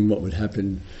imagine what would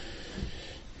happen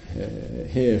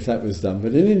here if that was done.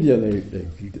 But in India they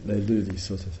do these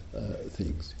sort of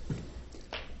things.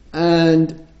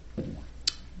 And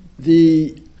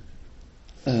the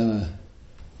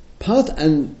part,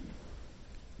 and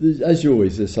as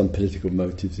always, there's some political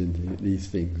motives in these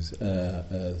things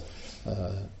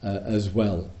as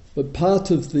well. But part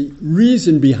of the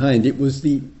reason behind it was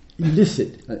the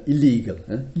illicit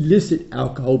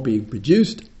alcohol being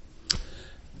produced,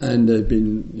 and there have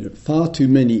been far too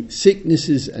many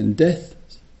sicknesses and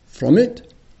deaths from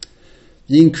it,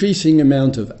 the increasing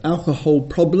amount of alcohol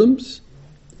problems,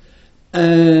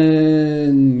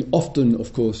 and often,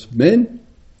 of course, men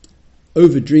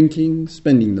over drinking,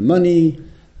 spending the money,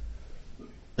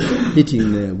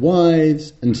 hitting their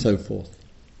wives, and so forth.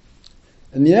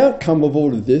 And the outcome of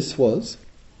all of this was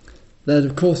that,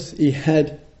 of course, he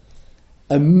had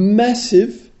a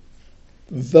massive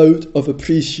vote of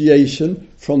appreciation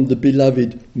from the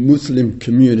beloved Muslim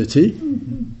community,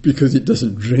 because it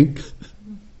doesn't drink,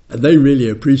 and they really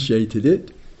appreciated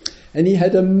it. And he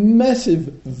had a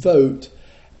massive vote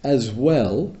as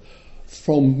well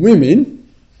from women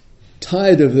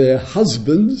tired of their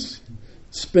husbands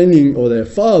spending, or their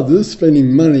fathers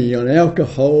spending money on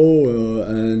alcohol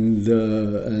and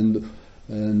the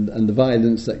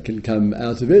violence that can come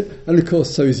out of it. And of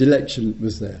course, so his election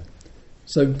was there.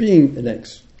 So being an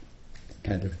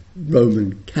kind of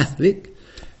Roman Catholic,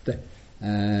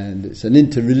 and it's an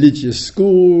interreligious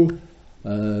school,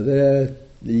 there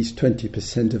at least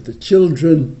 20% of the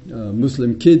children are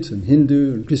Muslim kids, and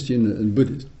Hindu and Christian and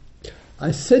Buddhist.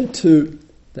 I said to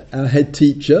our head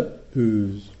teacher,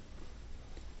 who's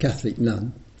Catholic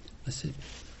nun, I said,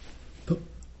 but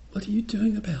what are you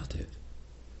doing about it?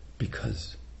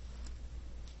 Because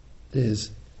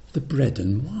there's the bread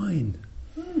and wine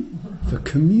for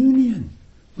communion.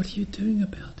 What are you doing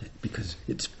about it? Because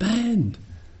it's banned.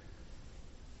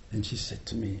 And she said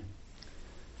to me,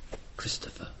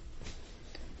 Christopher,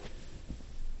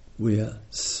 we're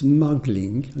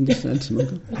smuggling, understand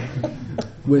smuggling?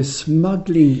 We're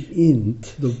smuggling in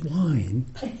the wine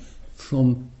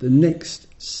from the next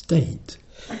state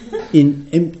in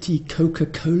empty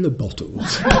Coca-Cola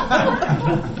bottles.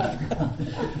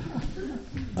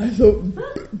 I thought,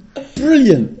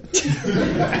 brilliant.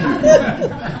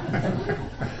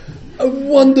 A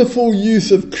wonderful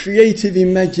use of creative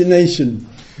imagination.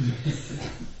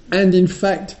 And in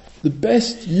fact, the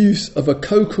best use of a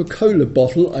Coca-Cola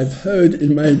bottle I've heard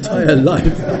in my entire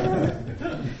life.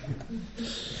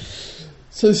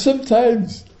 So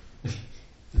sometimes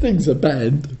things are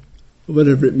banned, or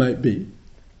whatever it might be.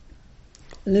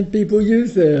 And then people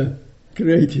use their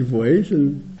creative ways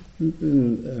and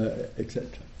etc.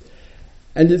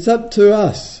 And it's up to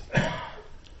us,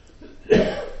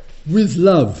 with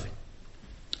love,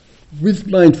 with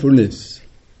mindfulness,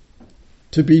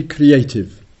 to be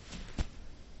creative.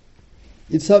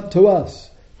 It's up to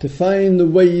us to find the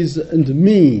ways and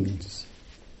means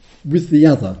with the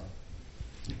other.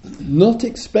 Not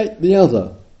expect the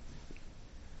other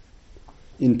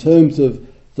in terms of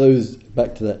those,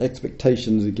 back to the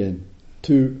expectations again,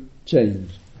 to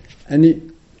change. And it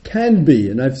can be,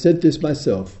 and I've said this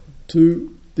myself,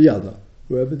 to the other,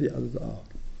 whoever the others are,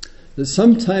 that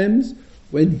sometimes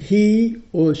when he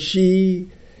or she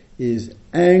is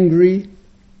angry,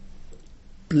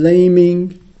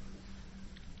 blaming,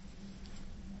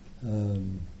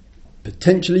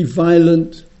 potentially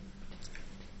violent,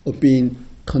 or being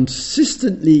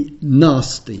consistently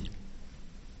nasty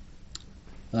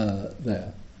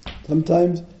there.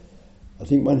 Sometimes I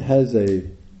think one has a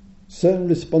certain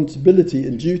responsibility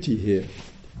and duty here.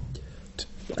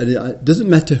 And it doesn't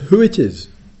matter who it is,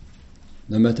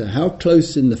 no matter how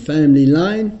close in the family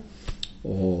line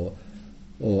or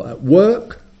at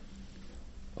work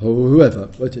or whoever,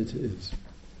 what it is,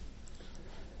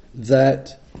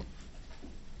 that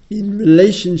in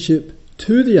relationship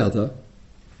to the other,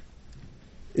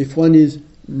 if one is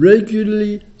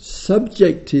regularly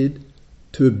subjected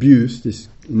to abuse,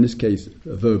 in this case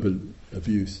a verbal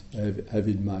abuse I have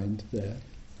in mind there,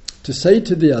 to say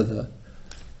to the other,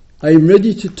 I am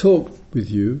ready to talk with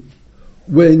you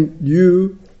when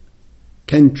you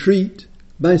can treat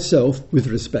myself with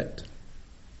respect.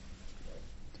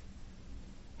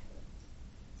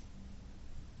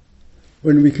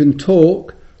 When we can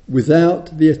talk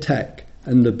without the attack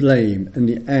and the blame and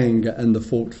the anger and the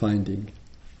fault finding.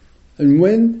 And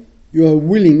when you are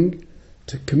willing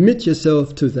to commit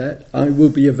yourself to that, I will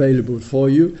be available for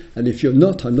you, and if you're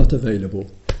not, I'm not available.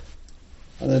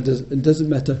 And it doesn't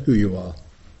matter who you are.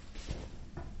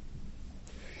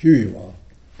 Who you are.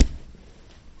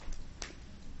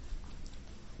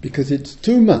 because it's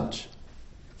too much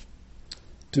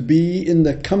to be in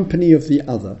the company of the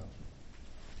other,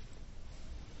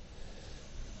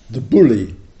 the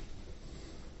bully,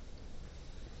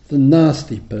 the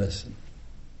nasty person.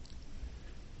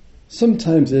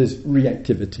 Sometimes there's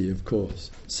reactivity, of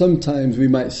course. Sometimes we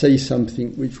might say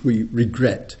something which we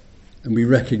regret, and we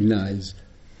recognise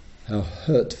how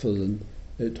hurtful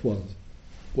it was.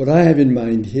 What I have in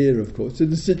mind here, of course,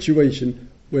 is a situation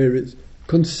where it's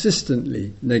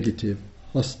consistently negative,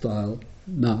 hostile,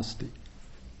 nasty.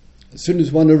 As soon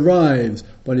as one arrives,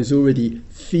 one is already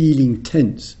feeling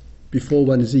tense before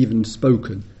one has even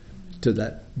spoken to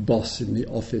that boss in the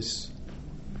office,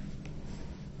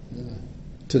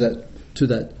 to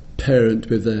that parent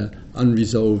with their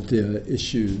unresolved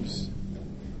issues,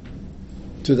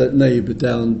 to that neighbour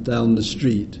down the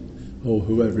street, or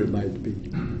whoever it might be.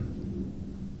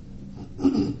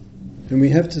 And we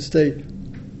have to stay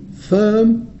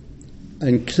firm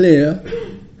and clear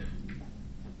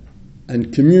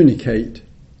and communicate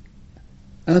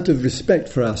out of respect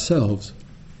for ourselves,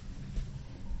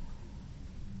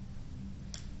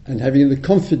 and having the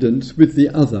confidence with the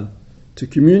other to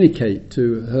communicate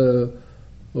to her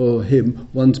or him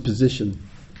one's position,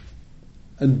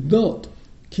 and not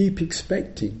keep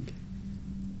expecting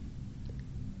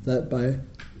that by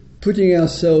putting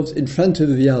ourselves in front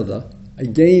of the other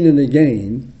again and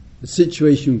again, the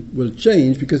situation will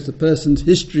change, because the person's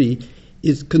history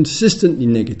is consistently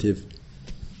negative.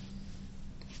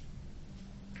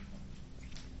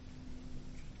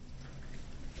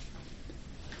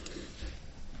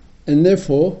 And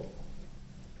therefore,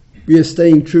 we are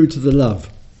staying true to the love.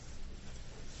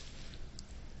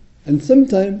 And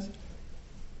sometimes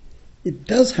it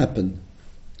does happen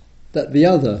that the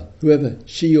other, whoever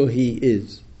she or he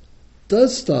is,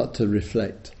 does start to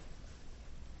reflect,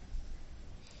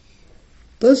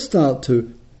 does start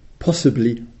to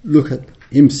possibly look at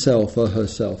himself or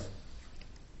herself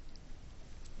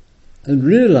and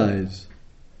realise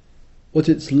what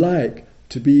it's like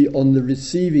to be on the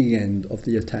receiving end of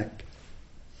the attack.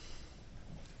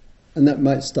 And that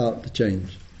might start to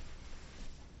change.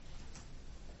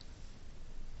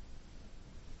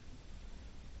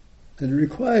 And it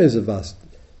requires of us,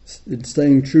 in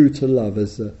staying true to love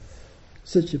as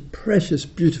such a precious,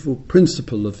 beautiful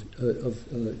principle of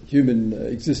human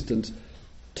existence,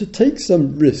 to take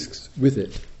some risks with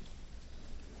it.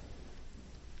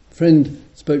 A friend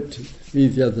spoke to me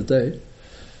the other day,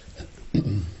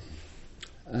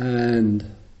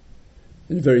 and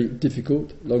in a very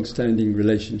difficult, long-standing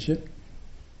relationship.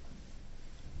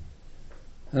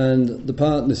 And the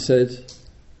partner said,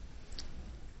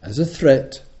 as a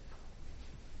threat,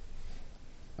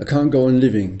 I can't go on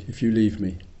living if you leave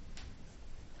me.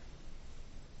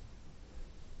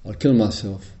 I'll kill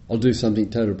myself. I'll do something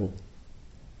terrible.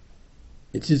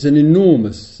 It is an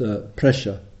enormous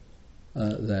pressure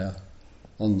there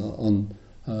on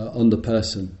the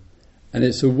person, and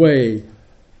it's a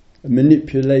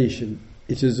manipulation.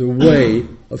 It is a way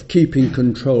of keeping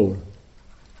control.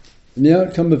 And the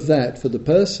outcome of that for the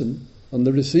person on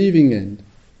the receiving end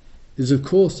is, of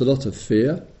course, a lot of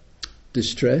fear,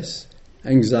 distress,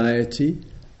 anxiety,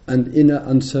 and inner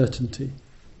uncertainty.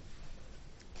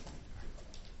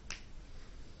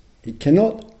 It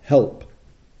cannot help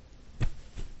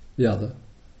the other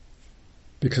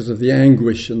because of the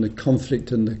anguish and the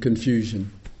conflict and the confusion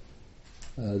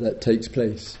that takes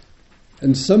place.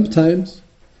 And sometimes,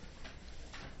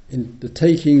 in the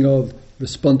taking of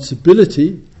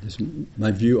responsibility, this is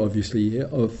my view obviously here,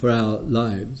 for our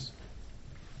lives,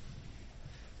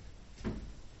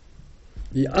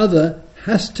 the other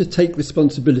has to take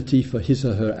responsibility for his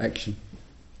or her action,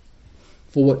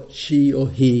 for what she or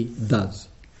he does.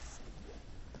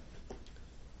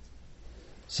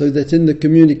 So that in the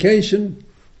communication,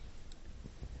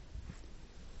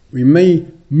 we may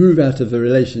move out of a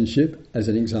relationship, as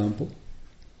an example,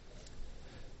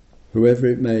 whoever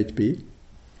it may be,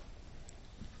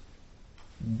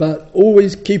 but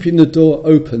always keeping the door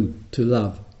open to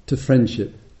love, to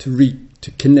friendship,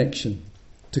 to connection,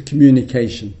 to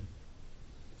communication,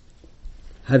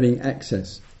 having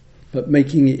access, but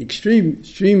making it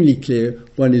extremely clear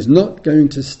one is not going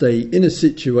to stay in a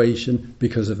situation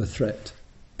because of a threat.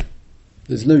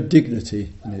 There's no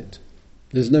dignity in it.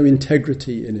 There's no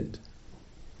integrity in it.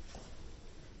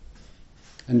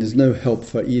 And there's no help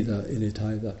for either in it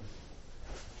either.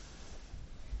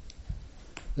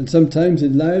 And sometimes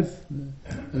in life,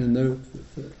 I know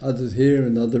for others here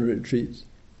and other retreats,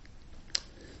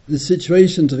 the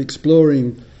situations of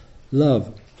exploring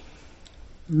love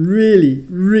really,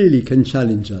 really can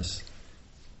challenge us.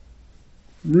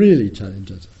 Really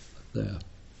challenge us there.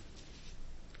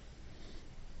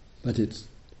 but it's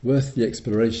worth the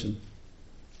exploration.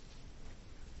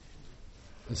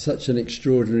 It's such an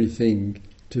extraordinary thing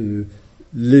to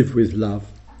live with love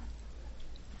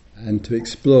and to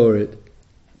explore it,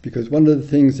 because one of the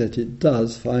things that it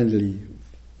does finally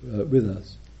with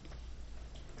us,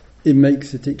 it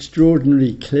makes it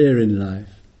extraordinarily clear in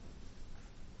life,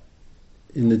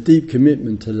 in the deep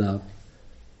commitment to love,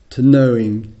 to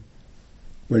knowing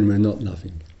when we're not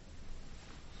loving.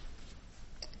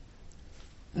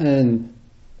 And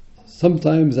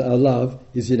sometimes our love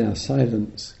is in our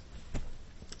silence.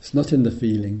 It's not in the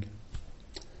feeling.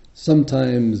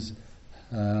 Sometimes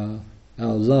our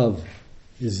love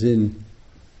is in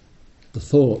the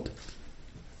thought.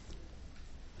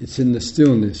 It's in the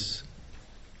stillness.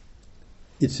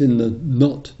 It's in the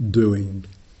not doing.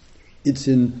 It's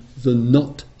in the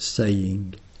not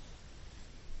saying.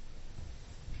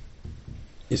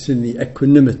 It's in the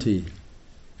equanimity.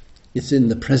 It's in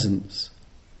the presence.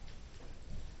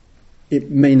 It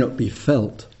may not be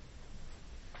felt.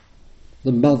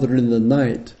 The mother in the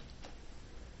night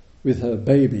with her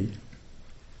baby,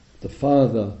 the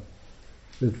father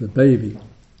with the baby,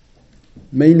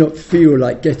 may not feel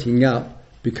like getting up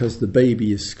because the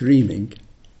baby is screaming.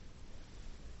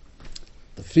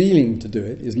 The feeling to do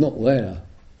it is not there,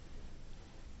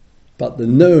 but the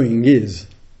knowing is.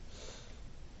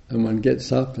 And one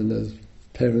gets up, and as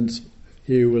parents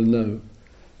here will know,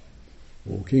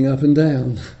 walking up and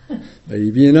down,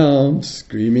 baby in arms,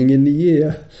 screaming in the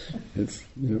ear. It's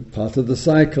part of the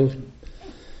cycle.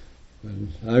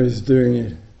 When I was doing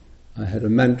it, I had a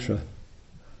mantra.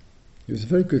 It was a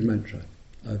very good mantra.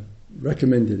 I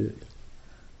recommended it.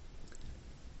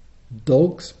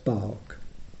 Dogs bark,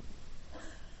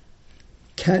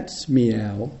 cats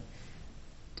meow,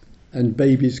 and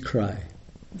babies cry.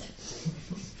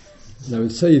 And I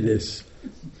would say this.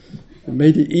 It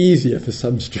made it easier for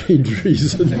some strange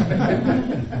reason.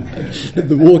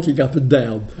 The walking up and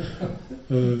down.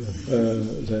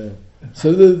 There.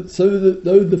 So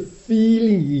though the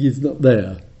feeling is not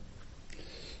there,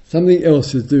 something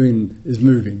else is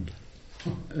moving.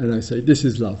 And I say, this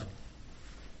is love.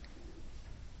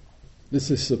 This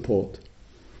is support.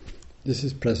 This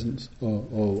is presence, or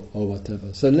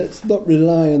whatever. So let's not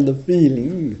rely on the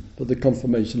feeling for the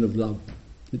confirmation of love.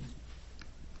 It's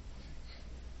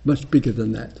much bigger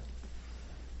than that.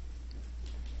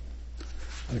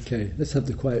 Okay, let's have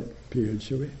the quiet period,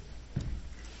 shall we?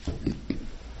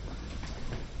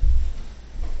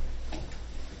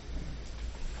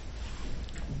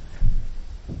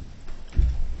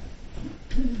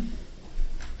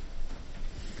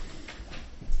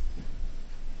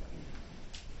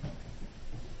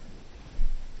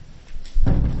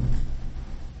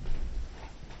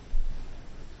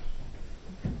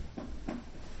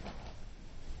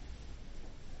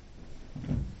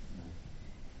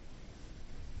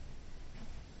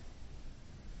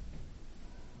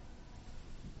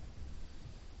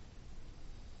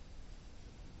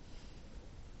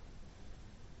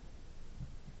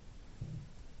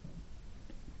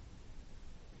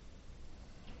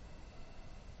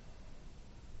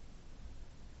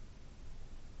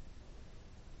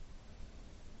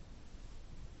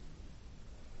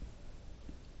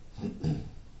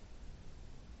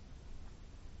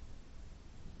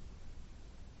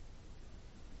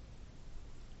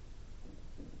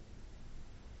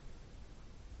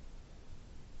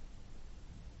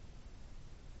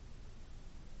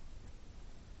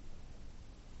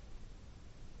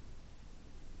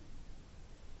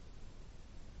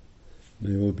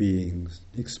 May all beings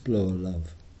explore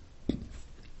love.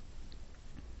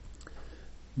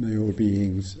 May all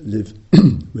beings live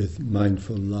with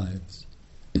mindful lives.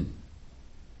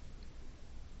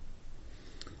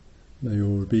 May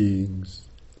all beings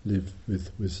live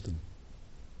with wisdom.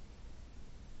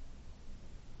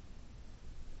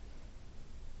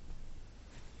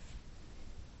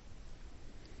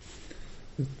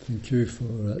 Thank you for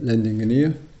lending an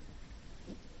ear.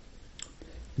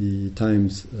 The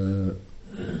time's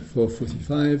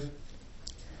 4:45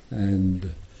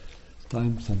 and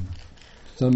time some